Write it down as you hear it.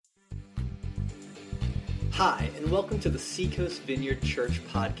Hi, and welcome to the Seacoast Vineyard Church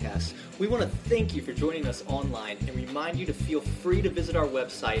podcast. We want to thank you for joining us online and remind you to feel free to visit our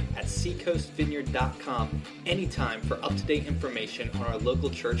website at seacoastvineyard.com anytime for up-to-date information on our local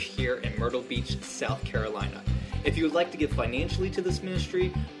church here in Myrtle Beach, South Carolina. If you would like to give financially to this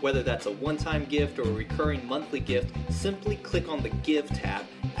ministry, whether that's a one-time gift or a recurring monthly gift, simply click on the Give tab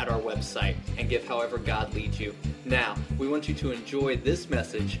at our website and give however God leads you. Now, we want you to enjoy this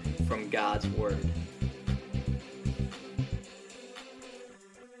message from God's Word.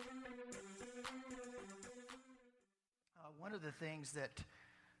 One of the things that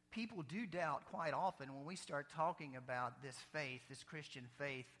people do doubt quite often when we start talking about this faith, this Christian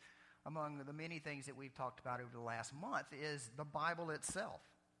faith, among the many things that we've talked about over the last month, is the Bible itself.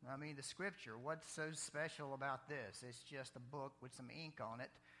 I mean, the Scripture. What's so special about this? It's just a book with some ink on it.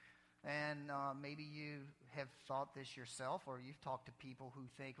 And maybe you have thought this yourself, or you've talked to people who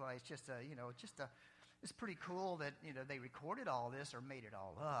think, well, it's it's pretty cool that, they recorded all this or made it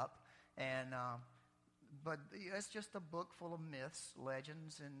all up. And but it's just a book full of myths,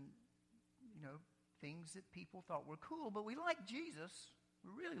 legends, and, things that people thought were cool. But we like Jesus.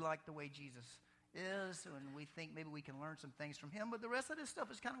 We really like the way Jesus is, and we think maybe we can learn some things from him. But the rest of this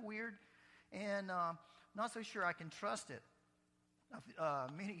stuff is kind of weird, and not so sure I can trust it.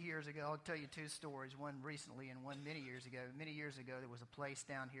 Many years ago, I'll tell you two stories, one recently and one many years ago. Many years ago, there was a place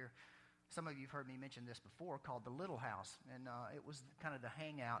down here, some of you have heard me mention this before, called the Little House. And it was kind of the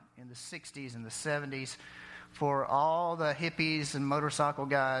hangout in the 60s and the 70s for all the hippies and motorcycle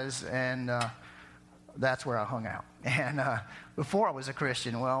guys, and that's where I hung out. And before I was a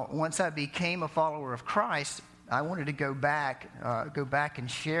Christian, well, once I became a follower of Christ, I wanted to go back and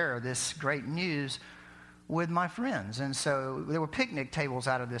share this great news with my friends. And so there were picnic tables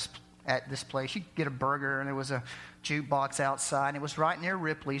at this place. You could get a burger, and there was a jukebox outside, and it was right near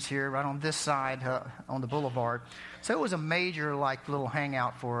Ripley's here, right on this side on the boulevard. So it was a major little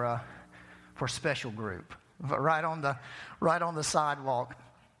hangout for a special group, right on the sidewalk.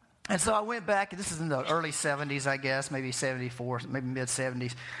 And so I went back. This is in the early 70s, I guess, maybe 74, maybe mid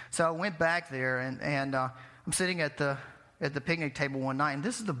 70s. So I went back there, and I'm sitting at the picnic table one night, and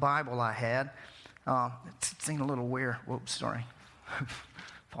this is the Bible I had. It's a little weird. Whoops, sorry.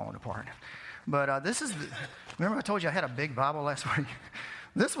 Falling apart. But remember I told you I had a big Bible last week?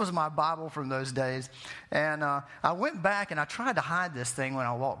 This was my Bible from those days. And I went back and I tried to hide this thing when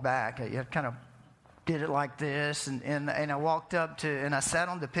I walked back. I kind of did it like this, and I walked up and I sat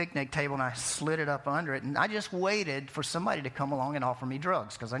on the picnic table and I slid it up under it, and I just waited for somebody to come along and offer me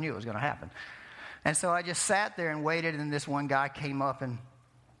drugs because I knew it was going to happen. And so I just sat there and waited, and this one guy came up and,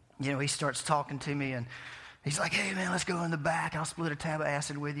 he starts talking to me, and he's like, hey, man, let's go in the back. I'll split a tab of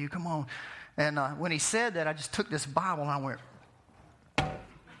acid with you. Come on. And when he said that, I just took this Bible and I went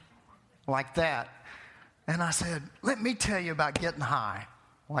like that. And I said, let me tell you about getting high,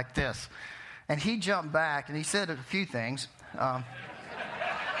 like this. And he jumped back and he said a few things.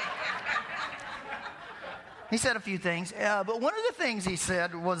 He said a few things. But one of the things he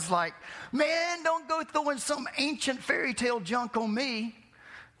said was like, man, don't go throwing some ancient fairy tale junk on me.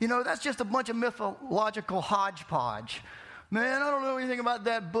 That's just a bunch of mythological hodgepodge. Man, I don't know anything about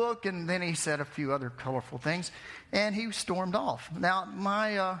that book. And then he said a few other colorful things, and he stormed off. Now,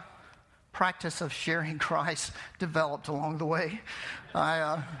 my practice of sharing Christ developed along the way.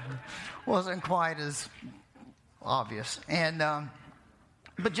 I wasn't quite as obvious. And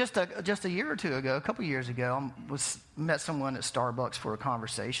but just a year or two ago, a couple years ago, met someone at Starbucks for a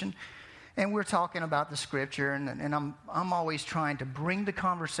conversation. And we're talking about the Scripture, and I'm always trying to bring the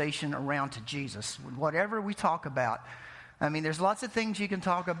conversation around to Jesus. Whatever we talk about, I mean, there's lots of things you can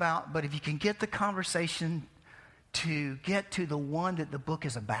talk about, but if you can get the conversation to get to the one that the book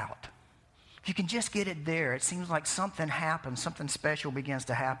is about, if you can just get it there, it seems like something happens, something special begins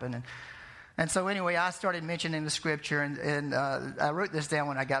to happen. And so anyway, I started mentioning the Scripture, and I wrote this down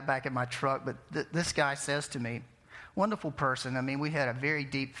when I got back in my truck, but this guy says to me, wonderful person. I mean, we had a very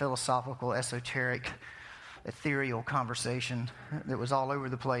deep philosophical, esoteric, ethereal conversation that was all over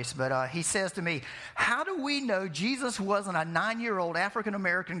the place. But he says to me, how do we know Jesus wasn't a 9-year-old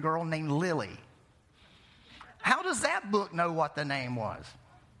African-American girl named Lily? How does that book know what the name was?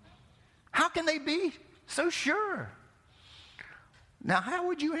 How can they be so sure? Now, how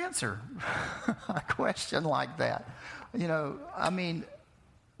would you answer a question like that?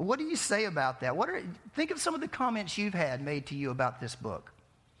 What do you say about that? Think of some of the comments you've had made to you about this book.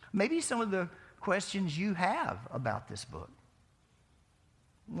 Maybe some of the questions you have about this book.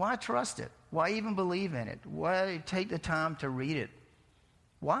 Why trust it? Why even believe in it? Why take the time to read it?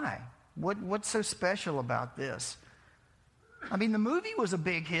 Why? What's so special about this? I mean, the movie was a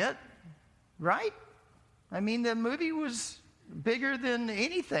big hit, right? I mean, the movie was bigger than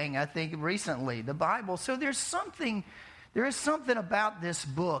anything, I think, recently, the Bible. So there is something about this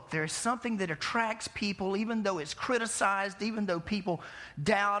book. There's something that attracts people, even though it's criticized, even though people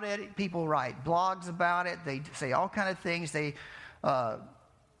doubt it. People write blogs about it. They say all kind of things. They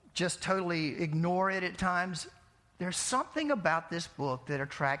just totally ignore it at times. There's something about this book that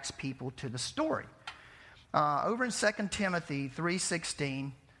attracts people to the story. Over in 2 Timothy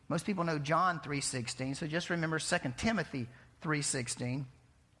 3:16, most people know John 3:16, so just remember 2 Timothy 3:16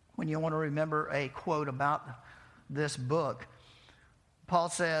 when you want to remember a quote about this book. Paul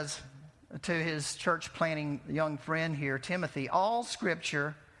says to his church planting young friend here, Timothy, all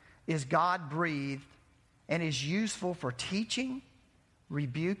Scripture is God-breathed and is useful for teaching,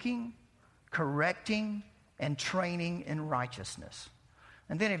 rebuking, correcting, and training in righteousness.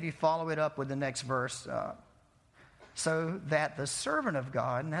 And then if you follow it up with the next verse, so that the servant of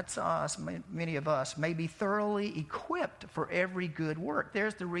God, and that's us, many of us, may be thoroughly equipped for every good work.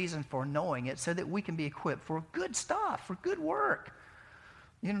 There's the reason for knowing it, so that we can be equipped for good stuff, for good work.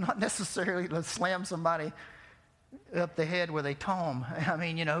 You know, not necessarily to slam somebody up the head with a tome. I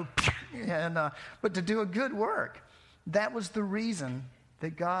mean, you know, but to do a good work. That was the reason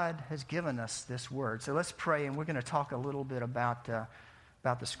that God has given us this word. So let's pray, and we're going to talk a little bit about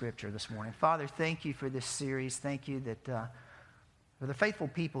the Scripture this morning. Father, thank you for this series. Thank you that for the faithful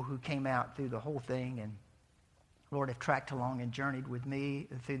people who came out through the whole thing and, Lord, have tracked along and journeyed with me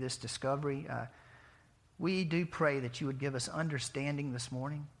through this discovery. We do pray that you would give us understanding this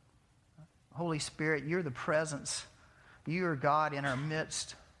morning. Holy Spirit, you're the presence. You are God in our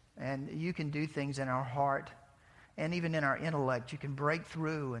midst, and you can do things in our heart and even in our intellect. You can break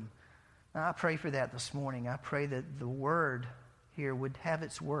through, and I pray for that this morning. I pray that the Word here would have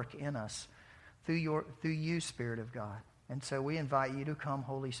its work in us through you, Spirit of God. And so we invite you to come,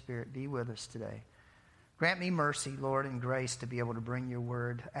 Holy Spirit, be with us today. Grant me mercy, Lord, and grace to be able to bring your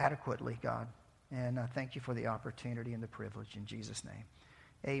word adequately, God. And I thank you for the opportunity and the privilege in Jesus' name.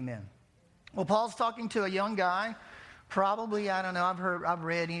 Amen. Well, Paul's talking to a young guy, probably, I don't know, I've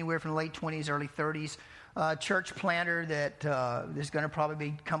read anywhere from late 20s, early 30s, church planter that is going to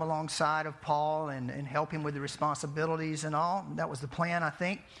probably come alongside of Paul and help him with the responsibilities and all. That was the plan, I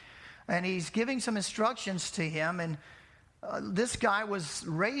think. And he's giving some instructions to him. And this guy was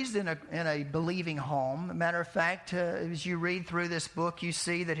raised in a believing home. Matter of fact, as you read through this book, you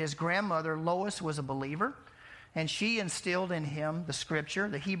see that his grandmother, Lois, was a believer. And she instilled in him the Scripture,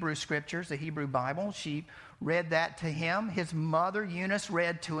 the Hebrew Scriptures, the Hebrew Bible. She read that to him. His mother, Eunice,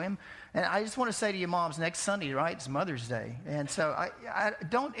 read to him. And I just want to say to you moms, next Sunday, right, it's Mother's Day. And so I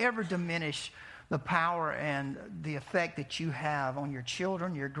don't ever diminish the power and the effect that you have on your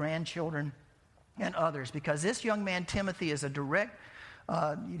children, your grandchildren, and others. Because this young man, Timothy, is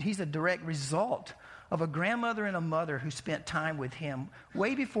he's a direct result of a grandmother and a mother who spent time with him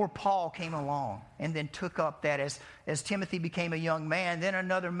way before Paul came along and then took up that as Timothy became a young man. Then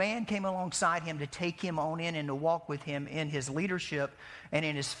another man came alongside him to take him on in and to walk with him in his leadership and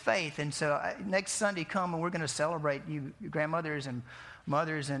in his faith. And so next Sunday come and we're going to celebrate you grandmothers and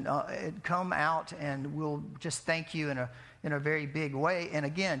mothers and come out and we'll just thank you in a very big way. And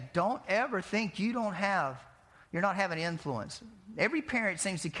again, don't ever think you're not having influence. Every parent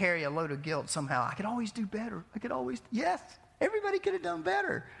seems to carry a load of guilt somehow. I could always do better. Yes, everybody could have done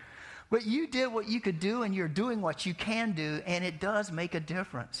better. But you did what you could do, and you're doing what you can do, and it does make a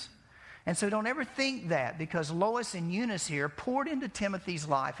difference. And so don't ever think that, because Lois and Eunice here poured into Timothy's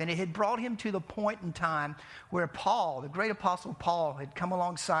life, and it had brought him to the point in time where Paul, the great apostle Paul, had come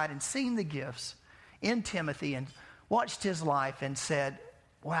alongside and seen the gifts in Timothy and watched his life and said,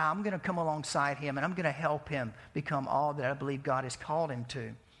 wow, I'm going to come alongside him and I'm going to help him become all that I believe God has called him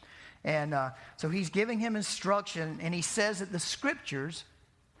to. And so he's giving him instruction, and he says that the Scriptures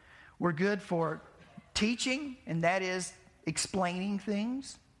were good for teaching, and that is explaining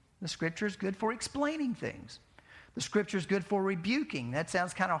things. The Scripture is good for explaining things. The Scripture is good for rebuking. That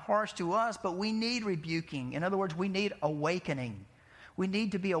sounds kind of harsh to us, but we need rebuking. In other words, we need awakening. We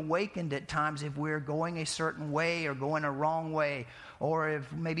need to be awakened at times if we're going a certain way or going a wrong way, or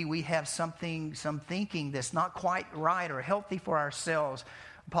if maybe we have some thinking that's not quite right or healthy for ourselves.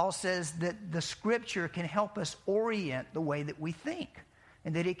 Paul says that the Scripture can help us orient the way that we think,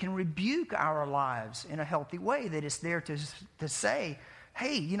 and that it can rebuke our lives in a healthy way, that it's there to say,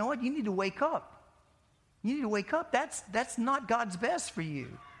 hey, you know what? You need to wake up. You need to wake up. That's not God's best for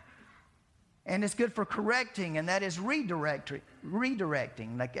you. And it's good for correcting, and that is redirecting.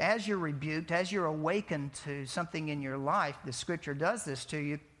 Like as you're rebuked, as you're awakened to something in your life, the Scripture does this to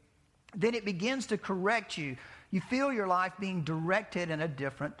you, then it begins to correct you. You feel your life being directed in a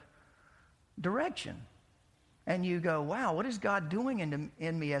different direction. And you go, wow, what is God doing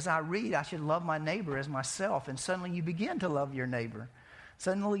in me? As I read, I should love my neighbor as myself. And suddenly you begin to love your neighbor.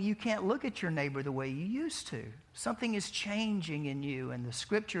 Suddenly you can't look at your neighbor the way you used to. Something is changing in you, and the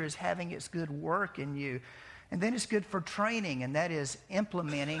Scripture is having its good work in you. And then it's good for training, and that is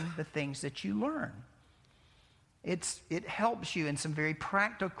implementing the things that you learn. It helps you in some very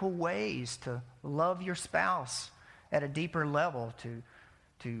practical ways to love your spouse at a deeper level, to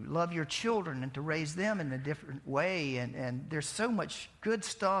love your children and to raise them in a different way. And there's so much good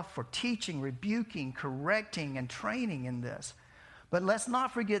stuff for teaching, rebuking, correcting, and training in this. But let's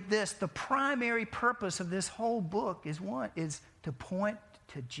not forget this. The primary purpose of this whole book is to point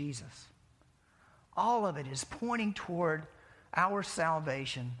to Jesus. All of it is pointing toward our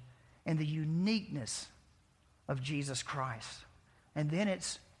salvation and the uniqueness of Jesus Christ. And then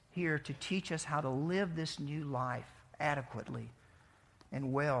it's here to teach us how to live this new life adequately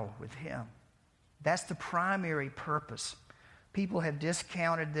and well with Him. That's the primary purpose. People have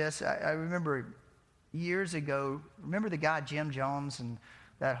discounted this. I remember years ago, remember the guy Jim Jones and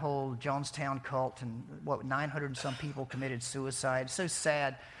that whole Jonestown cult, and 900 and some people committed suicide. So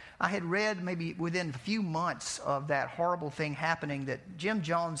sad. I had read maybe within a few months of that horrible thing happening that Jim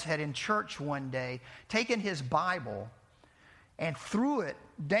Jones had in church one day taken his Bible and threw it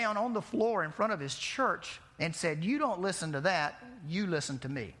down on the floor in front of his church and said, "You don't listen to that, you listen to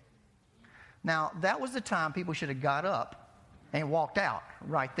me." Now, that was the time people should have got up and walked out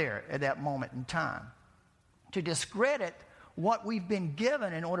right there at that moment in time. To discredit what we've been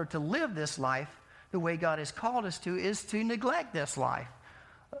given in order to live this life the way God has called us to is to neglect this life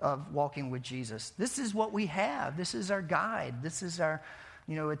of walking with Jesus. This is what we have. This is our guide. This is our,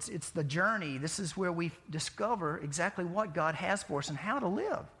 it's the journey. This is where we discover exactly what God has for us and how to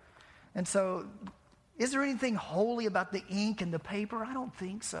live. And so, is there anything holy about the ink and the paper? I don't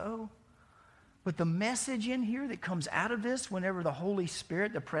think so. But the message in here that comes out of this, whenever the Holy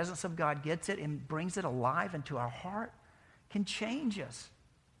Spirit, the presence of God, gets it and brings it alive into our heart, can change us.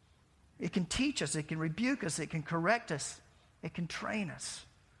 It can teach us. It can rebuke us. It can correct us. It can train us.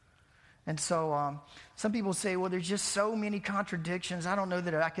 And so some people say, well, there's just so many contradictions. I don't know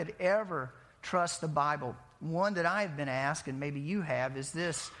that I could ever trust the Bible. One that I've been asked, and maybe you have, is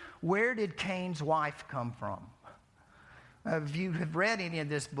this: where did Cain's wife come from? If you have read any of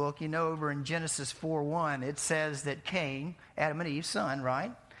this book, you know over in Genesis 4:1, it says that Cain, Adam and Eve's son,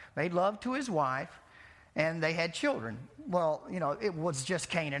 right, made love to his wife, and they had children. Well, it was just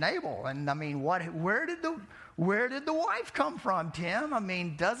Cain and Abel. And I mean, where did the wife come from, Tim? I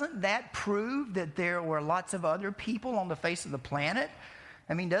mean, doesn't that prove that there were lots of other people on the face of the planet?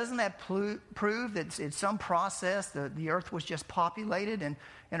 I mean, doesn't that prove that it's some process that the earth was just populated in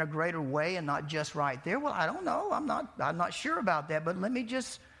a greater way and not just right there? Well, I don't know. I'm not sure about that. But let me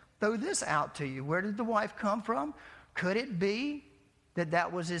just throw this out to you. Where did the wife come from? Could it be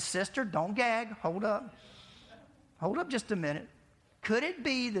that was his sister? Don't gag. Hold up. Hold up just a minute. Could it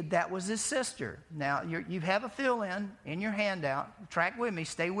be that was his sister? Now, you have a fill-in your handout. Track with me.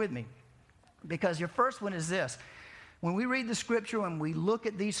 Stay with me. Because your first one is this. When we read the Scripture, when we look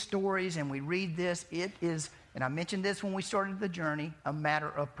at these stories and we read this, it is, and I mentioned this when we started the journey, a matter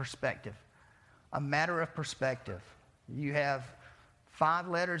of perspective. A matter of perspective. You have 5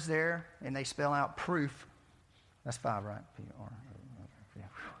 letters there, and they spell out proof. That's 5, right? P-R.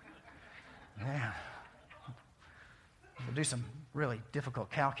 Yeah. We'll do some really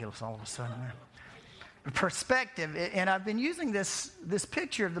difficult calculus all of a sudden there. Perspective, and I've been using this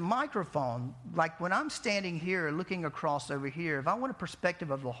picture of the microphone, like when I'm standing here looking across over here, if I want a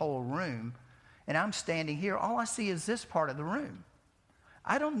perspective of the whole room, and I'm standing here, all I see is this part of the room.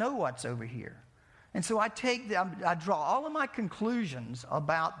 I don't know what's over here. And so I draw all of my conclusions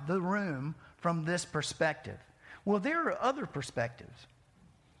about the room from this perspective. Well, there are other perspectives.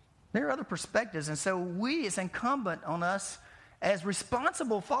 There are other perspectives, and so it's incumbent on us as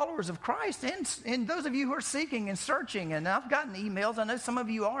responsible followers of Christ, and those of you who are seeking and searching, and I've gotten emails, I know some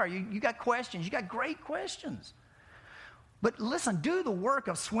of you are, you got questions, you got great questions. But listen, do the work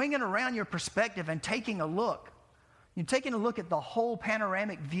of swinging around your perspective and taking a look. You're taking a look at the whole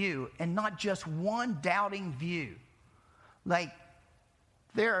panoramic view and not just one doubting view. Like,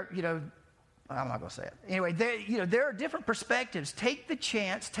 I'm not going to say it. Anyway, there are different perspectives. Take the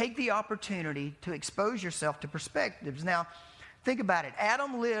chance, take the opportunity to expose yourself to perspectives. Now, think about it.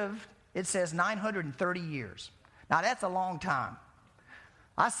 Adam lived, it says, 930 years. Now, that's a long time.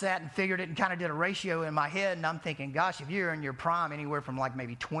 I sat and figured it and kind of did a ratio in my head, and I'm thinking, gosh, if you're in your prime anywhere from like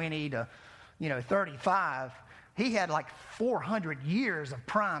maybe 20 to, 35, he had like 400 years of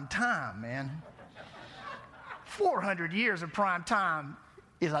prime time, man. 400 years of prime time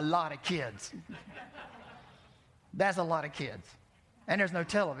is a lot of kids. That's a lot of kids. And there's no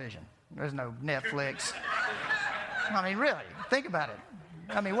television. There's no Netflix. I mean, really, think about it.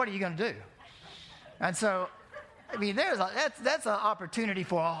 I mean, what are you going to do? And so, I mean, that's an opportunity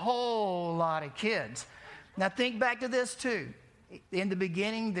for a whole lot of kids. Now, think back to this, too. In the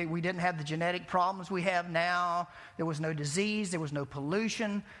beginning, we didn't have the genetic problems we have now. There was no disease. There was no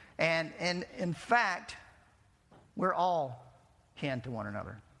pollution. And in fact, we're all kin to one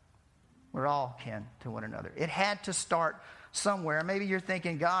another. We're all kin to one another. It had to start somewhere. Maybe you're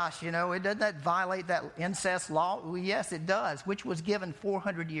thinking, gosh, doesn't that violate that incest law? Well, yes, it does, which was given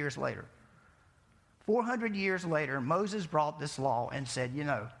 400 years later. 400 years later, Moses brought this law and said,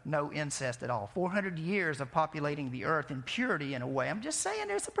 no incest at all. 400 years of populating the earth in purity in a way. I'm just saying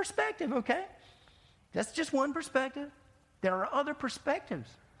there's a perspective, okay? That's just one perspective. There are other perspectives.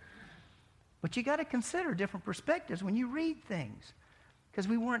 But you got to consider different perspectives when you read things, because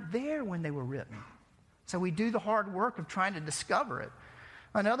we weren't there when they were written. So we do the hard work of trying to discover it.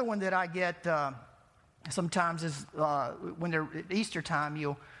 Another one that I get sometimes is when they're at Easter time,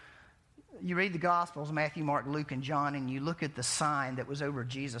 you read the Gospels, Matthew, Mark, Luke, and John, and you look at the sign that was over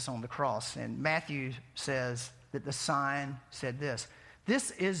Jesus on the cross. And Matthew says that the sign said this: "This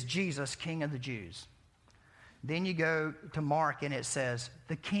is Jesus, King of the Jews." Then you go to Mark, and it says,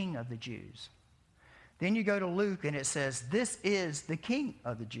 "The King of the Jews." Then you go to Luke, and it says, "This is the King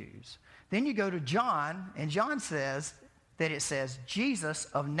of the Jews." Then you go to John, and John says that it says, "Jesus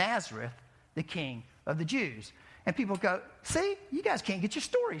of Nazareth, the King of the Jews." And people go, see, you guys can't get your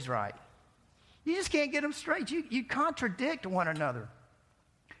stories right. You just can't get them straight. You contradict one another.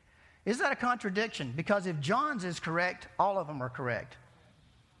 Is that a contradiction? Because if John's is correct, all of them are correct.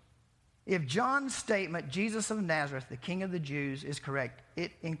 If John's statement, Jesus of Nazareth, the King of the Jews, is correct,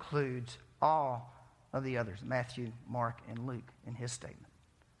 it includes all of the others, Matthew, Mark, and Luke, in his statement.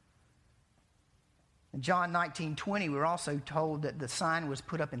 In John 19:20, we're also told that the sign was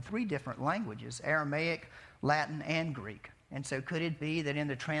put up in 3 different languages: Aramaic, Latin, and Greek. And so could it be that in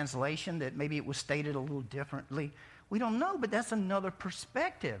the translation that maybe it was stated a little differently? We don't know, but that's another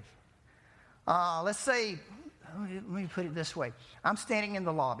perspective. Let's say, let me put it this way. I'm standing in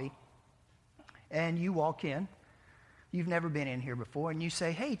the lobby, and you walk in. You've never been in here before, and you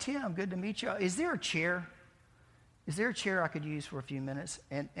say, "Hey, Tim, good to meet you. Is there a chair? Is there a chair I could use for a few minutes?"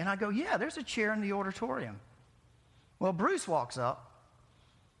 And I go, "Yeah, there's a chair in the auditorium." Well, Bruce walks up,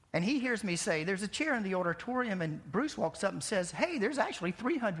 and he hears me say, "There's a chair in the auditorium," and Bruce walks up and says, "Hey, there's actually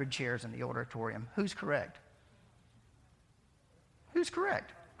 300 chairs in the auditorium. Who's correct?" Who's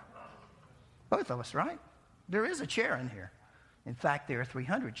correct? Both of us, right? There is a chair in here. In fact, there are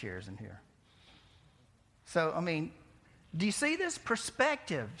 300 chairs in here. So, I mean, do you see this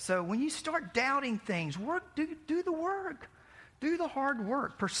perspective? So when you start doubting things, do the work. Do the hard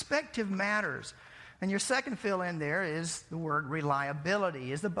work. Perspective matters. And your second fill in there is the word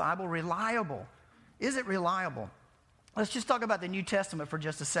reliability. Is the Bible reliable? Is it reliable? Let's just talk about the New Testament for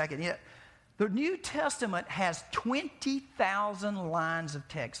just a second. Yeah, the New Testament has 20,000 lines of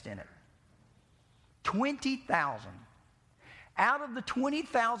text in it. 20,000. Out of the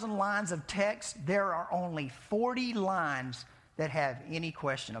 20,000 lines of text, there are only 40 lines that have any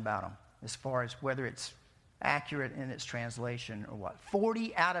question about them as far as whether it's accurate in its translation or what.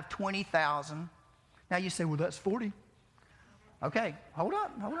 40 out of 20,000. Now you say, well, that's 40. Okay, hold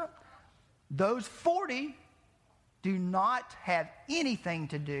up. Those 40 do not have anything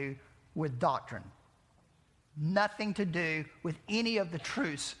to do with doctrine. Nothing to do with any of the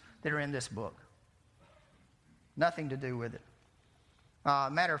truths that are in this book. Nothing to do with it.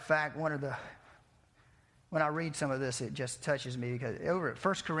 Matter of fact, when I read some of this, it just touches me because over at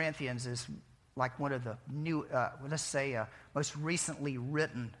 1 Corinthians is like one of the new, most recently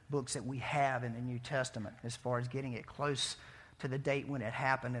written books that we have in the New Testament as far as getting it close to the date when it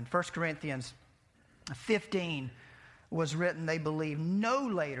happened. And 1 Corinthians 15 was written, they believe, no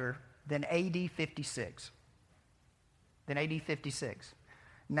later than AD 56.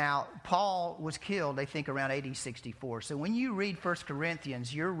 Now, Paul was killed, they think, around AD 64. So when you read 1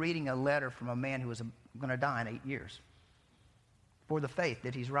 Corinthians, you're reading a letter from a man who was going to die in 8 years for the faith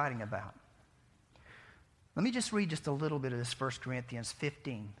that he's writing about. Let me just read just a little bit of this 1 Corinthians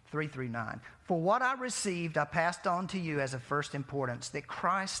 15, 3-9. "For what I received, I passed on to you as of first importance, that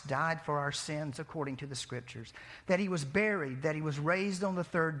Christ died for our sins according to the Scriptures, that he was buried, that he was raised on the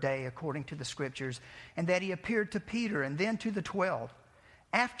 3rd day according to the Scriptures, and that he appeared to Peter and then to the 12.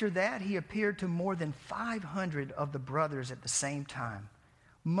 After that, he appeared to more than 500 of the brothers at the same time,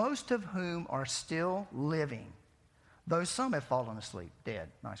 most of whom are still living, though some have fallen asleep,"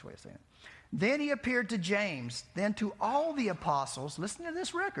 dead, nice way of saying it. Then he appeared to James, then to all the apostles. Listen to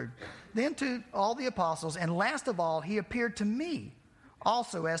this record. Then to all the apostles, and last of all, he appeared to me,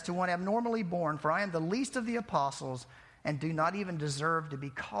 also as to one abnormally born, for I am the least of the apostles, and do not even deserve to be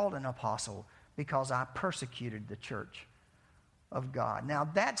called an apostle, because I persecuted the church of God. Now,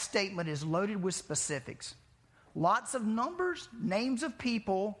 that statement is loaded with specifics. Lots of numbers, names of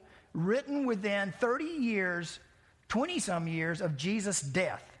people, written within 30 years, 20-some years of Jesus'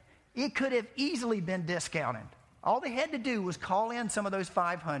 death. It could have easily been discounted. All they had to do was call in some of those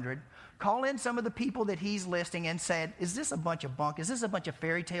 500, call in some of the people that he's listing and said, is this a bunch of bunk? Is this a bunch of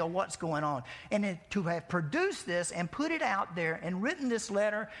fairy tale? What's going on? And then to have produced this and put it out there and written this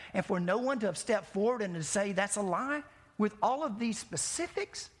letter, and for no one to have stepped forward and to say that's a lie with all of these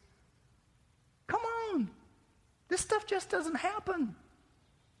specifics, come on. This stuff just doesn't happen.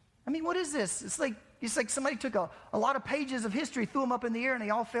 I mean, what is this? It's like somebody took a lot of pages of history, threw them up in the air, and they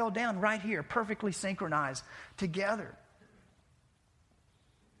all fell down right here, perfectly synchronized together.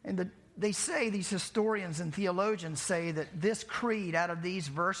 And they say, these historians and theologians say that this creed out of these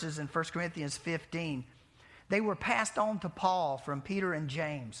verses in 1 Corinthians 15, they were passed on to Paul from Peter and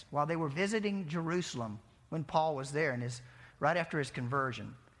James while they were visiting Jerusalem when Paul was there, and right after his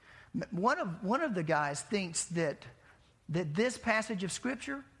conversion. One of the guys thinks that this passage of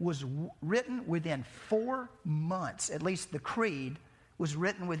Scripture was written within 4 months. At least the creed was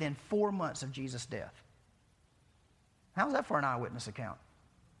written within 4 months of Jesus' death. How's that for an eyewitness account?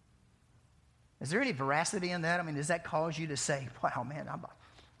 Is there any veracity in that? I mean, does that cause you to say, wow, man,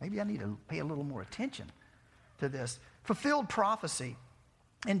 maybe I need to pay a little more attention to this? Fulfilled prophecy.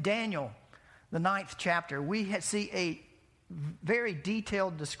 In Daniel, the 9th chapter, we see a very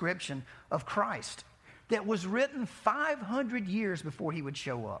detailed description of Christ that was written 500 years before he would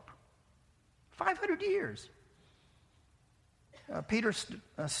show up. 500 years. Peter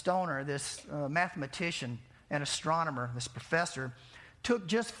Stoner, this mathematician and astronomer, this professor, took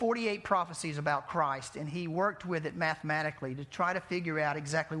just 48 prophecies about Christ, and he worked with it mathematically to try to figure out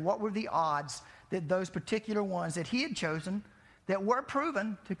exactly what were the odds that those particular ones that he had chosen that were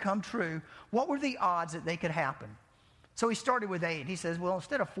proven to come true, what were the odds that they could happen? So he started with 8. He says, well,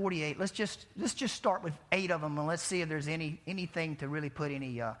 instead of 48, let's just start with 8 of them, and let's see if there's anything to really put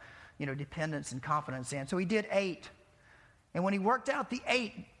any dependence and confidence in. So he did 8. And when he worked out the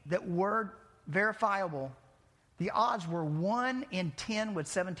 8 that were verifiable, the odds were 1 in 10 with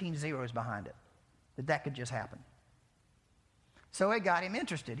 17 zeros behind it, that could just happen. So it got him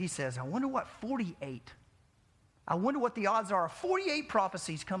interested. He says, I wonder what 48. I wonder what the odds are of 48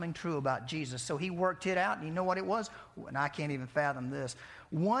 prophecies coming true about Jesus. So he worked it out, and you know what it was? And I can't even fathom this.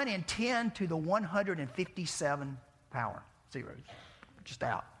 1 in 10 to the 157 power. Zeros. Just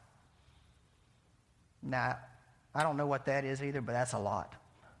out. Now, I don't know what that is either, but that's a lot.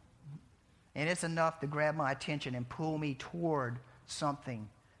 And it's enough to grab my attention and pull me toward something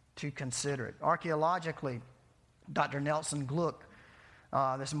to consider it. Archaeologically, Dr. Nelson Gluck,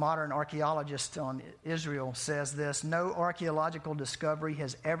 this modern archaeologist on Israel, says this: no archaeological discovery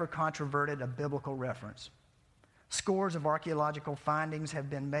has ever controverted a biblical reference. Scores of archaeological findings have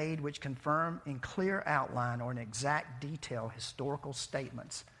been made which confirm in clear outline or in exact detail historical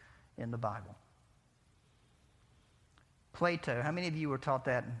statements in the Bible. Plato, how many of you were taught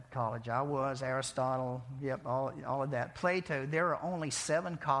that in college? I was. Aristotle, yep, all of that. Plato, there are only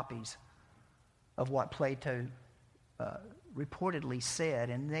 7 copies of what Plato reportedly said,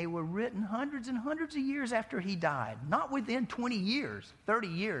 and they were written hundreds and hundreds of years after he died, not within 20 years, 30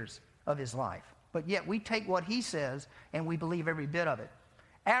 years of his life. But yet we take what he says and we believe every bit of it.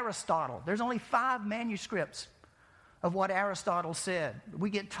 Aristotle, there's only 5 manuscripts of what Aristotle said. We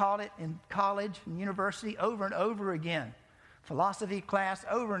get taught it in college and university over and over again. Philosophy class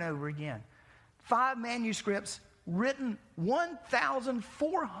over and over again. 5 manuscripts written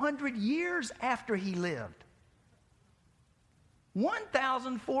 1,400 years after he lived.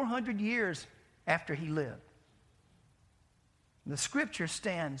 1,400 years after he lived. The scripture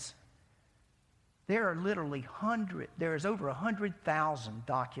stands. There are literally there is over 100,000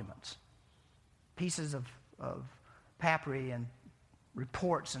 documents, pieces of papyri and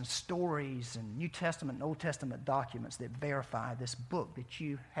reports and stories and New Testament and Old Testament documents that verify this book that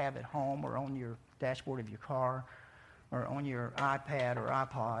you have at home or on your dashboard of your car or on your iPad or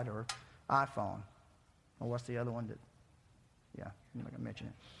iPod or iPhone. Or what's the other one that, yeah, I'm not going to mention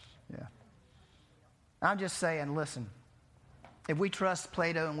it. Yeah. I'm just saying, listen, if we trust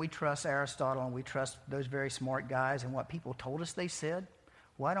Plato and we trust Aristotle and we trust those very smart guys and what people told us they said,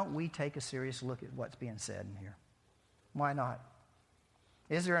 why don't we take a serious look at what's being said in here? Why not?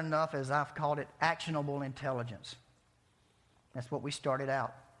 Is there enough, as I've called it, actionable intelligence? That's what we started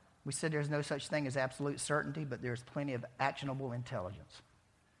out We said there's no such thing as absolute certainty, but there's plenty of actionable intelligence.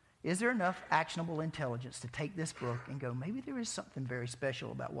 Is there enough actionable intelligence to take this book and go, maybe there is something very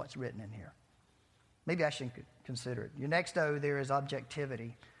special about what's written in here? Maybe I should consider it. Your next O there is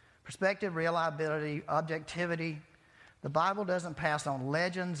objectivity. Perspective, reliability, objectivity. The Bible doesn't pass on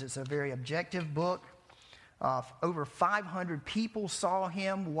legends. It's a very objective book. Over 500 people saw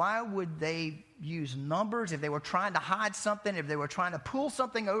him. Why would they use numbers if they were trying to hide something, if they were trying to pull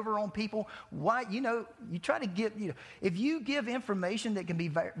something over on people? Why, you try to give, if you give information that can be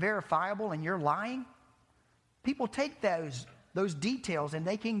verifiable and you're lying, people take those details and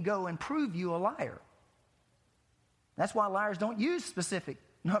they can go and prove you a liar. That's why liars don't use specific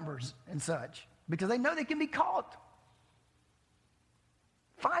numbers and such, because they know they can be caught.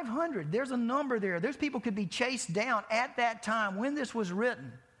 500, there's a number there. Those people could be chased down at that time when this was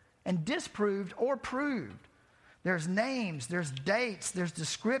written and disproved or proved. There's names, there's dates, there's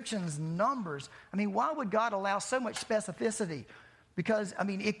descriptions, numbers. Why would God allow so much specificity? Because,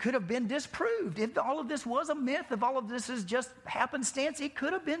 it could have been disproved. If all of this was a myth, if all of this is just happenstance, it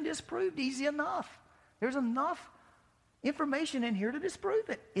could have been disproved easy enough. There's enough information in here to disprove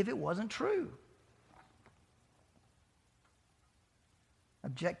it if it wasn't true.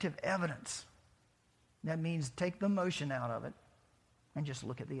 Objective evidence. That means take the emotion out of it and just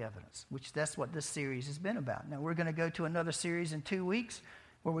look at the evidence, which that's what this series has been about. Now, we're going to go to another series in 2 weeks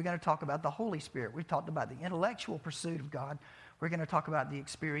where we're going to talk about the Holy Spirit. We've talked about the intellectual pursuit of God. We're going to talk about the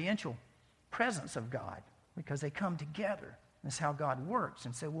experiential presence of God, because they come together. That's how God works.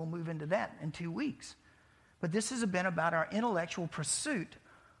 And so we'll move into that in 2 weeks. But this has been about our intellectual pursuit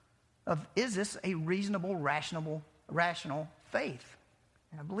of, is this a reasonable, rational faith?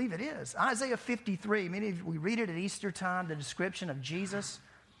 And I believe it is. Isaiah 53, we read it at Easter time, the description of Jesus.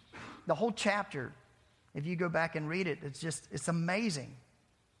 The whole chapter, if you go back and read it, it's amazing.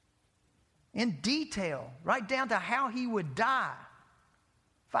 In detail, right down to how he would die.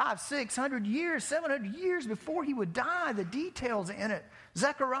 500, 600 years, 700 years before he would die, the details in it.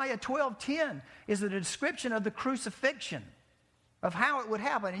 Zechariah 12:10 is a description of the crucifixion, of how it would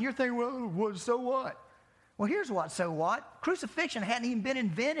happen. And you're thinking, well, so what? Well, here's what, so what? Crucifixion hadn't even been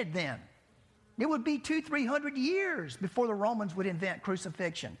invented then. It would be 200-300 years before the Romans would invent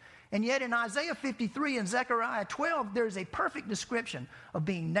crucifixion. And yet in Isaiah 53 and Zechariah 12, there's a perfect description of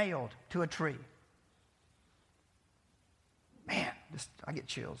being nailed to a tree. Man, I get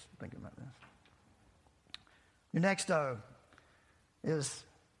chills thinking about this. Your next O is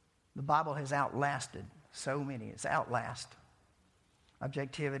the Bible has outlasted so many. It's outlast.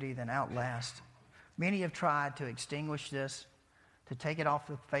 Objectivity, then outlast. Many have tried to extinguish this, to take it off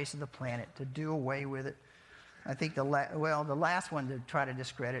the face of the planet, to do away with it. I think the last one to try to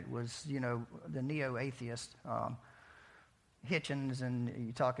discredit was, the neo-atheist, Hitchens, and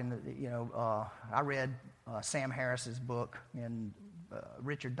you're talking, I read Sam Harris's book and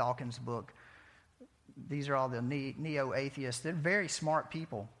Richard Dawkins' book. These are all the neo-atheists. They're very smart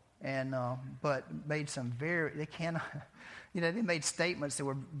people, and but made some they made statements that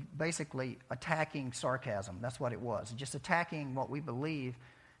were basically attacking sarcasm. That's what it was, just attacking what we believe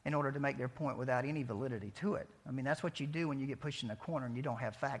in order to make their point without any validity to it. That's what you do when you get pushed in a corner and you don't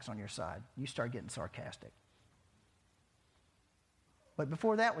have facts on your side. You start getting sarcastic. But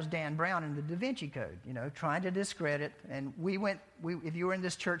before that was Dan Brown in the Da Vinci Code, trying to discredit. And if you were in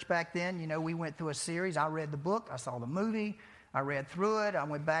this church back then, we went through a series. I read the book. I saw the movie. I read through it. I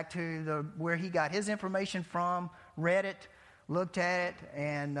went back to where he got his information from, read it, looked at it,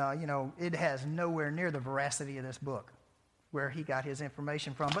 and, it has nowhere near the veracity of this book, where he got his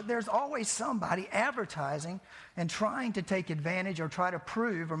information from. But there's always somebody advertising and trying to take advantage or try to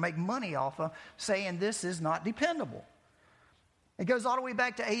prove or make money off of saying this is not dependable. It goes all the way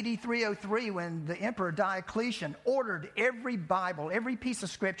back to AD 303 when the Emperor Diocletian ordered every Bible, every piece of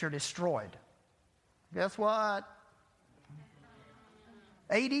Scripture destroyed. Guess what?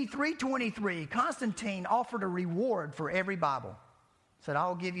 AD 323, Constantine offered a reward for every Bible. Said,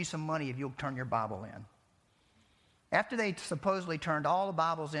 I'll give you some money if you'll turn your Bible in. After they supposedly turned all the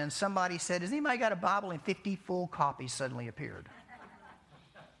Bibles in, somebody said, has anybody got a Bible? And 50 full copies suddenly appeared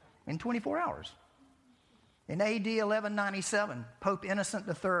in 24 hours. In AD 1197, Pope Innocent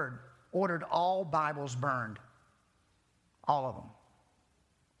III ordered all Bibles burned. All of them.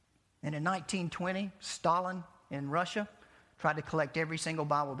 And in 1920, Stalin in Russia tried to collect every single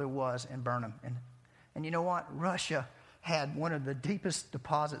Bible there was and burn them. And you know what? Russia had one of the deepest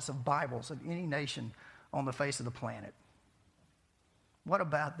deposits of Bibles of any nation on the face of the planet. What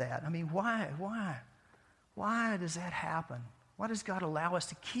about that? Why does that happen? Why does God allow us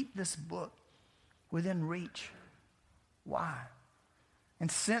to keep this book within reach? Why?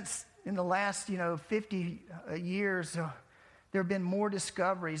 And since in the last, 50 years, there have been more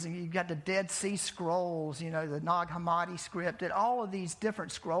discoveries. And you've got the Dead Sea Scrolls, the Nag Hammadi script, and all of these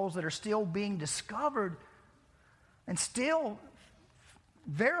different scrolls that are still being discovered and still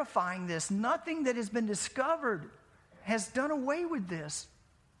verifying this. Nothing that has been discovered has done away with this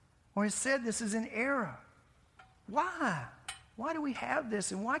or has said this is an error. Why? Why do we have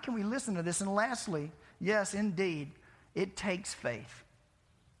this, and why can we listen to this? And lastly, yes, indeed, it takes faith.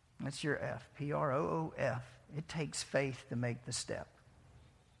 That's your F, P-R-O-O-F. It takes faith to make the step.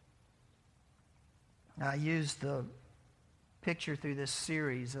 I used the picture through this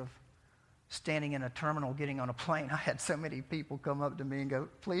series of standing in a terminal, getting on a plane. I had so many people come up to me and go,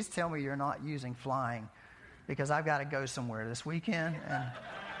 please tell me you're not using flying, because I've got to go somewhere this weekend. And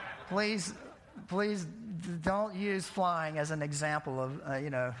please don't use flying as an example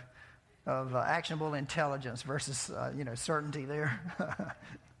of actionable intelligence versus, certainty there.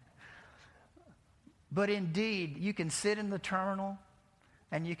 But indeed, you can sit in the terminal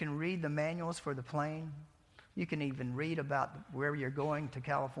and you can read the manuals for the plane. You can even read about where you're going to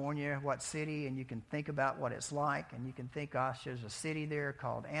California, what city, and you can think about what it's like. And you can think, gosh, there's a city there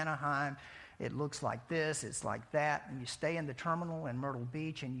called Anaheim. It looks like this, it's like that. And you stay in the terminal in Myrtle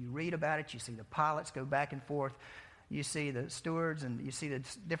Beach and you read about it. You see the pilots go back and forth. You see the stewards and you see the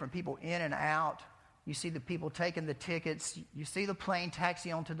different people in and out. You see the people taking the tickets. You see the plane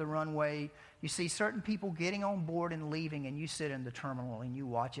taxi onto the runway. You see certain people getting on board and leaving, and you sit in the terminal and you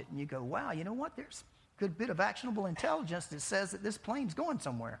watch it and you go, wow, you know what? There's a good bit of actionable intelligence that says that this plane's going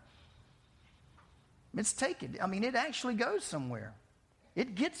somewhere. It's taken. It actually goes somewhere.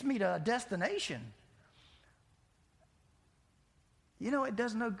 It gets me to a destination. It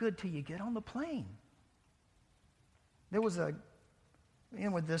does no good till you get on the plane.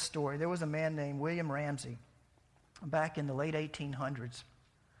 With this story, there was a man named William Ramsey back in the late 1800s.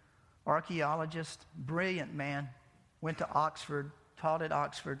 Archaeologist, brilliant man, went to Oxford, taught at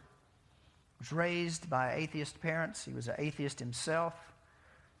Oxford, was raised by atheist parents. He was an atheist himself.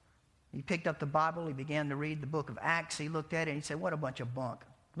 He picked up the Bible. He began to read the book of Acts. He looked at it and he said, what a bunch of bunk.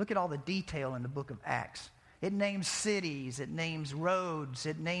 Look at all the detail in the book of Acts. It names cities. It names roads.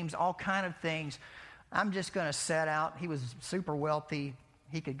 It names all kind of things. I'm just going to set out. He was super wealthy.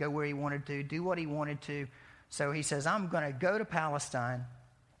 He could go where he wanted to, do what he wanted to. So he says, I'm going to go to Palestine,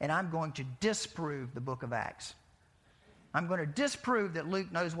 and I'm going to disprove the book of Acts. I'm going to disprove that Luke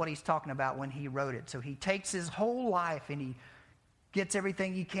knows what he's talking about when he wrote it. So he takes his whole life, and he gets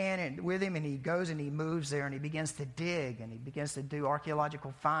everything he can with him, and he goes and he moves there, and he begins to dig, and he begins to do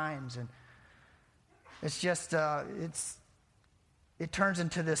archaeological finds. And it's just, it turns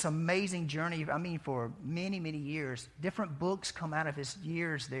into this amazing journey. For many, many years, different books come out of his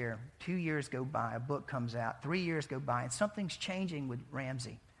years there. 2 years go by, a book comes out. 3 years go by, and something's changing with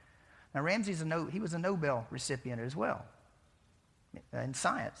Ramsey. Now, Ramsey's he was a Nobel recipient as well in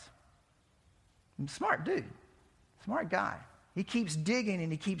science. Smart dude, smart guy. He keeps digging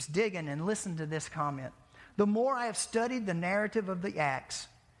and he keeps digging, and listen to this comment. The more I have studied the narrative of the Acts,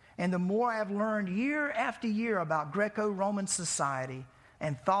 and the more I have learned year after year about Greco-Roman society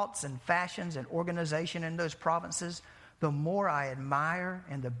and thoughts and fashions and organization in those provinces, the more I admire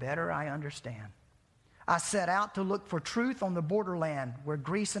and the better I understand. I set out to look for truth on the borderland where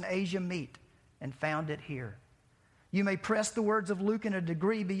Greece and Asia meet, and found it here. You may press the words of Luke in a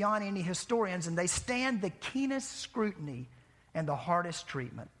degree beyond any historians, and they stand the keenest scrutiny and the hardest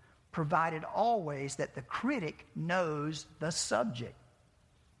treatment, provided always that the critic knows the subject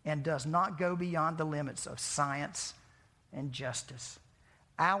and does not go beyond the limits of science and justice.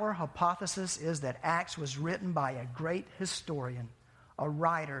 Our hypothesis is that Acts was written by a great historian, a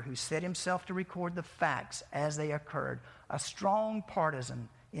writer who set himself to record the facts as they occurred, a strong partisan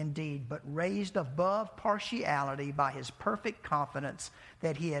indeed, but raised above partiality by his perfect confidence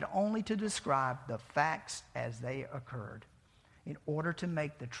that he had only to describe the facts as they occurred in order to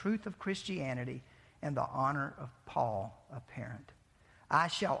make the truth of Christianity and the honor of Paul apparent. I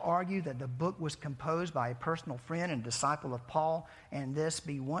shall argue that the book was composed by a personal friend and disciple of Paul, and this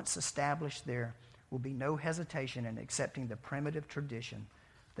be once established, there will be no hesitation in accepting the primitive tradition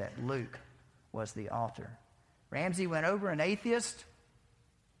that Luke was the author. Ramsey went over an atheist,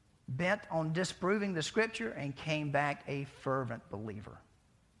 bent on disproving the scripture, and came back a fervent believer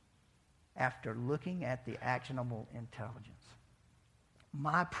after looking at the actionable intelligence.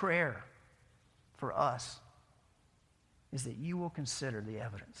 My prayer for us is that you will consider the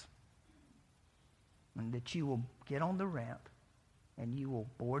evidence, and that you will get on the ramp and you will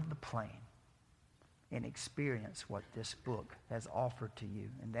board the plane and experience what this book has offered to you,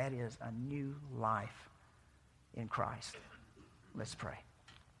 and that is a new life in Christ. Let's pray.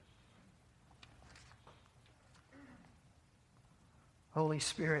 Holy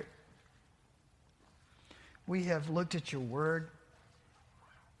Spirit, we have looked at your word.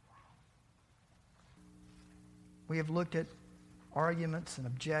 We have looked at arguments and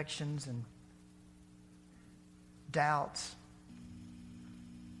objections and doubts.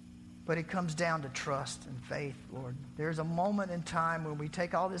 But it comes down to trust and faith, Lord. There's a moment in time when we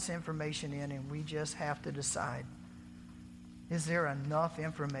take all this information in and we just have to decide, is there enough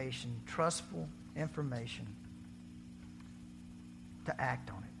information, trustful information, to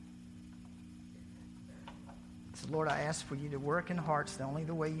act on it? So, Lord, I ask for you to work in hearts the only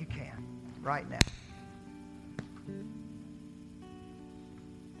the way you can right now.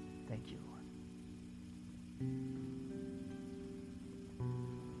 Thank you, Lord.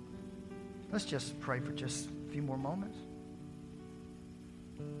 Let's just pray for just a few more moments.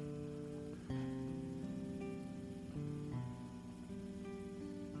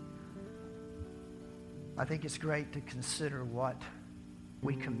 I think it's great to consider what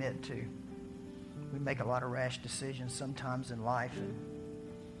we commit to. We make a lot of rash decisions sometimes in life,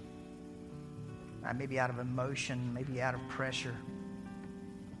 and maybe out of emotion, maybe out of pressure.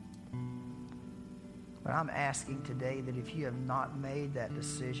 But I'm asking today that if you have not made that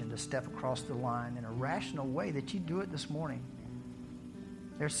decision to step across the line in a rational way, that you do it this morning.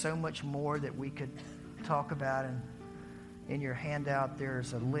 There's so much more that we could talk about, and in your handout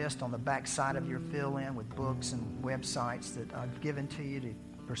there's a list on the back side of your fill-in with books and websites that I've given to you to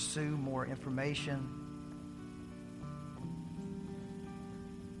pursue more information.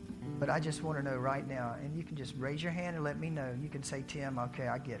 But I just want to know right now, and you can just raise your hand and let me know. You can say, Tim, okay,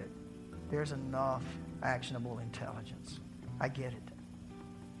 I get it. There's enough actionable intelligence. I get it.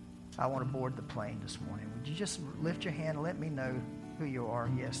 I want to board the plane this morning. Would you just lift your hand and let me know who you are?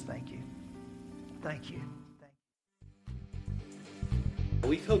 Yes, thank you. Thank you.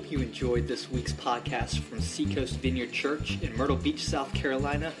 We hope you enjoyed this week's podcast from Seacoast Vineyard Church in Myrtle Beach, South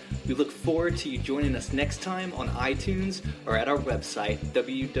Carolina. We look forward to you joining us next time on iTunes or at our website,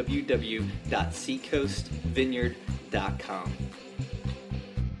 www.seacoastvineyard.com.